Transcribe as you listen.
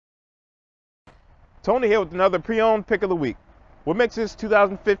Tony here with another pre-owned pick of the week. What makes this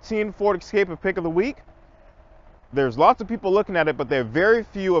 2015 Ford Escape a pick of the week? There's lots of people looking at it, but there are very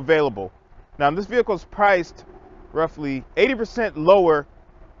few available. Now, this vehicle is priced roughly 80% lower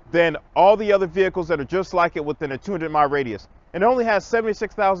than all the other vehicles that are just like it within a 200-mile radius. And it only has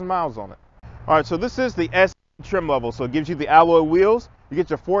 76,000 miles on it. All right, so this is the S trim level. So it gives you the alloy wheels. You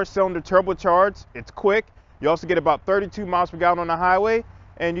get your 4-cylinder turbocharged. It's quick. You also get about 32 miles per gallon on the highway,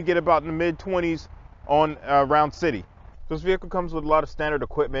 and you get about in the mid-20s on around city. This vehicle comes with a lot of standard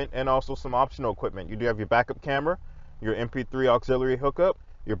equipment and also some optional equipment. You do have your backup camera, your MP3 auxiliary hookup,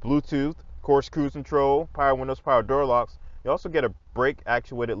 your Bluetooth, course cruise control, power windows, power door locks. You also get a brake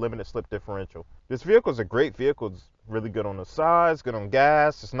actuated limited slip differential. This vehicle is a great vehicle. It's really good on the size, good on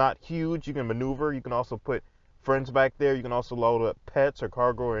gas. It's not huge. You can maneuver. You can also put friends back there. You can also load up pets or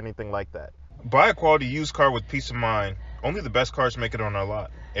cargo or anything like that. Buy a quality used car with peace of mind. Only the best cars make it on our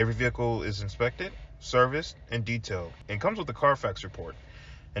lot. Every vehicle is inspected, serviced, and detailed, and comes with a Carfax report.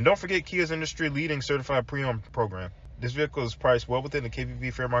 And don't forget Kia's industry-leading certified pre-owned program. This vehicle is priced well within the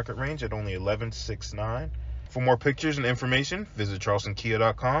KBB fair market range at only $11,690. For more pictures and information, visit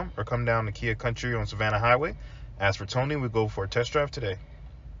charlestonkia.com or come down to Kia Country on Savannah Highway. Ask for Tony, we'll go for a test drive today.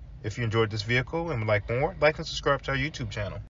 If you enjoyed this vehicle and would like more, like and subscribe to our YouTube channel.